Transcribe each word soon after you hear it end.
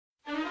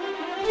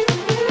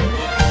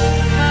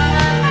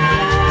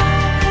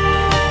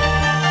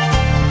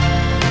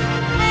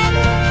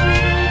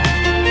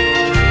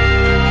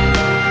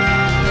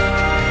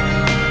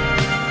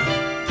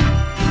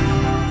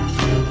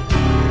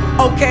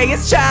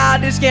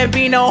Childish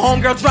Gambino,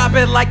 homegirl drop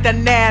it like the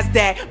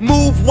NASDAQ.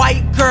 Move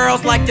white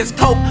girls like this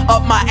coke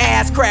up my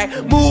ass crack.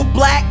 Move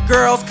black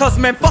girls, cause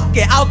man fuck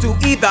it, I'll do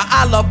either.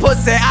 I love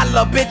pussy, I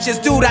love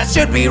bitches, dude, I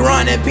should be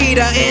running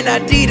Peter in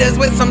Adidas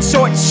with some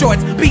short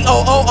shorts.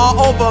 B-O-O all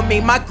over me,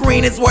 my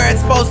green is where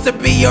it's supposed to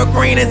be. Your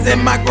green is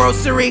in my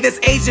grocery. This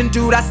Asian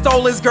dude, I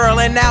stole his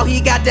girl and now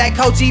he got that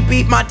Kochi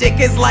beef. My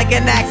dick is like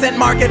an accent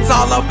mark, it's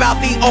all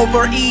about the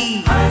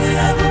over-E.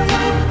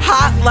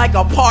 Hot like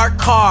a parked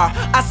car,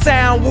 I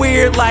sound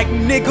weird like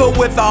nigga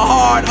with a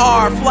hard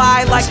R.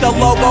 Fly like the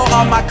logo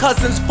on my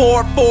cousin's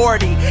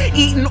 440.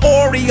 Eating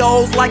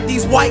Oreos like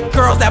these white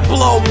girls that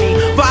blow me.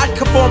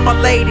 Vodka for my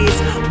ladies,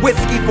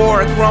 whiskey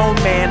for a grown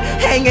man.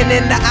 Hanging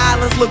in the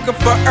islands looking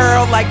for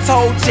Earl like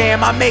Toe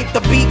Jam. I made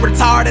the beat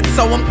retarded,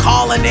 so I'm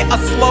calling it a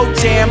slow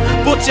jam.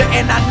 Butcher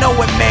and I know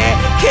it, man.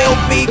 Kill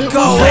beat,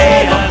 go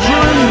ahead.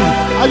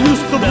 I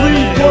used to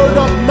read Word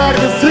Up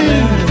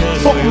magazine,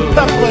 Salt and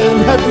Pepper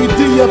and Heavy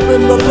D up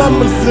in the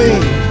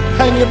limousine,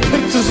 hanging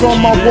pictures on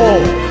my wall.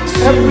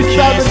 Every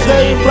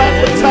Saturday, rap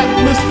attack,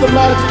 Mr.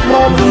 Magic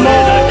Norman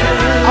Mall.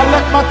 I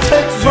let my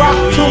tapes rock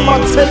to my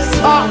tape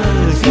top,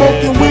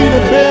 smoking weed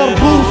and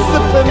bamboo,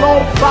 sipping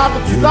on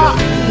private stock.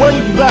 Way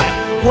back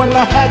when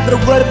I had the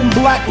red and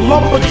black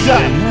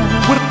lumberjack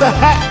with the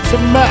hat to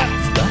match.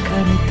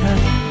 Baka Mitai,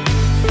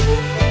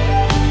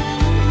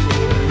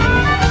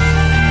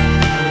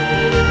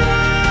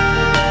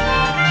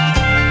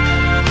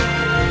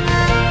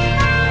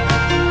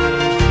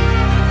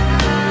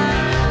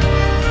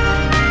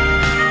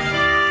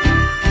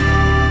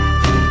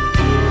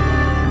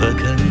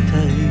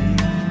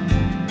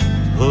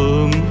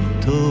 ほん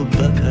と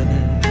バカね。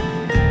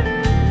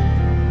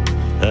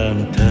あん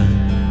た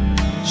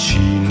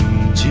信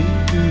じる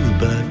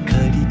ばか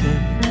りで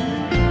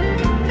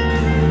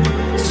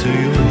強い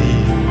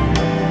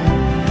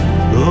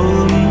女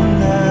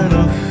の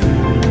ふ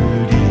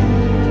り、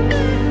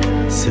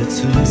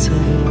切なさの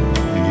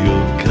夜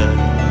風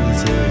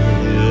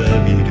浴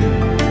びる。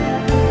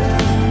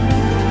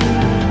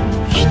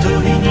一人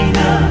にな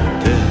っ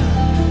て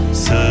3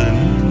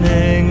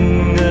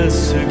年が過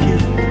ぎ、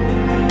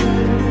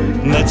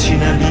街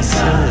並みさ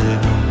え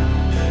も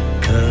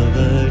変わ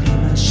り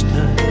ました。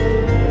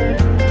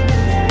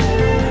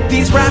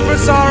 These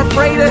rappers are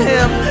afraid of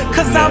him,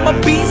 cause I'm a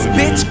beast,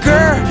 bitch,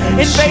 girl.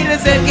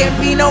 Invaders and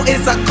Gambino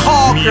is a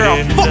call girl.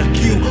 Fuck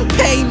you,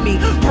 pay me.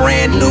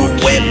 Brand new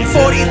whip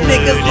for these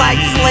niggas like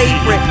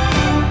slavery.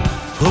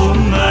 ほ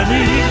んま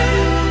に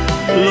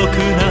ろく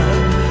な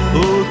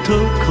男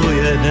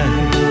やな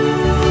い。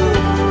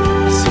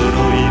揃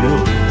いの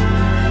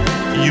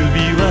指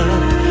輪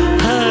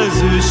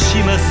外し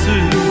ます。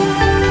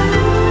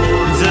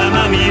ざま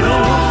みを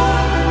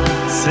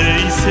せい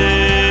せ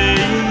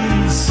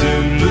いする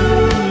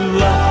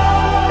わ。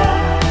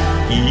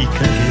いい加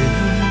減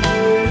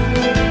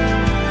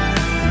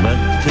待っ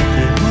てて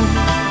も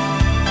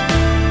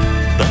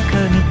バカ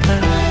みたい。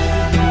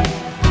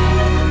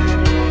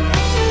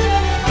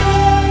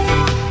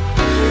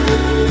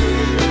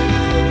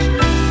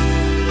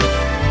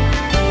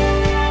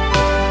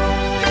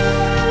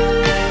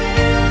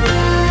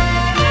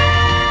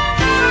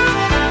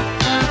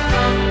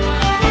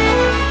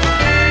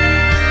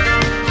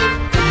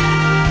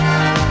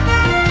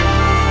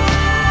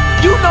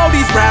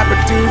These rapper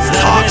dudes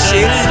talk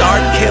shit, start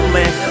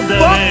killing.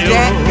 Fuck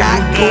that, got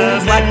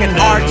goons like an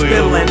arch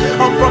villain.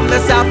 I'm from the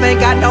south,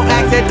 ain't got no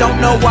accent, don't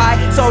know why.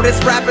 So this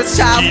rapper's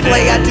child's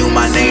play, I do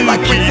my name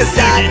like Princess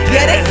Di.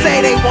 Yeah, they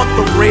say they want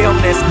the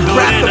realness.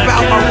 Rapped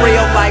about my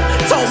real life,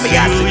 told me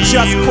I should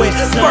just quit.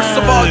 First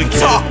of all, you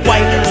talk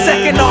white.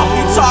 Second off,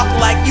 you talk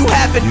like you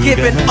haven't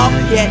given up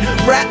yet.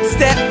 Rap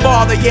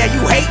stepfather, yeah,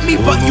 you hate me,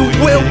 but you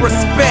will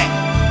respect.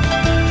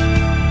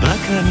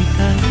 Baka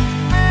Mitai.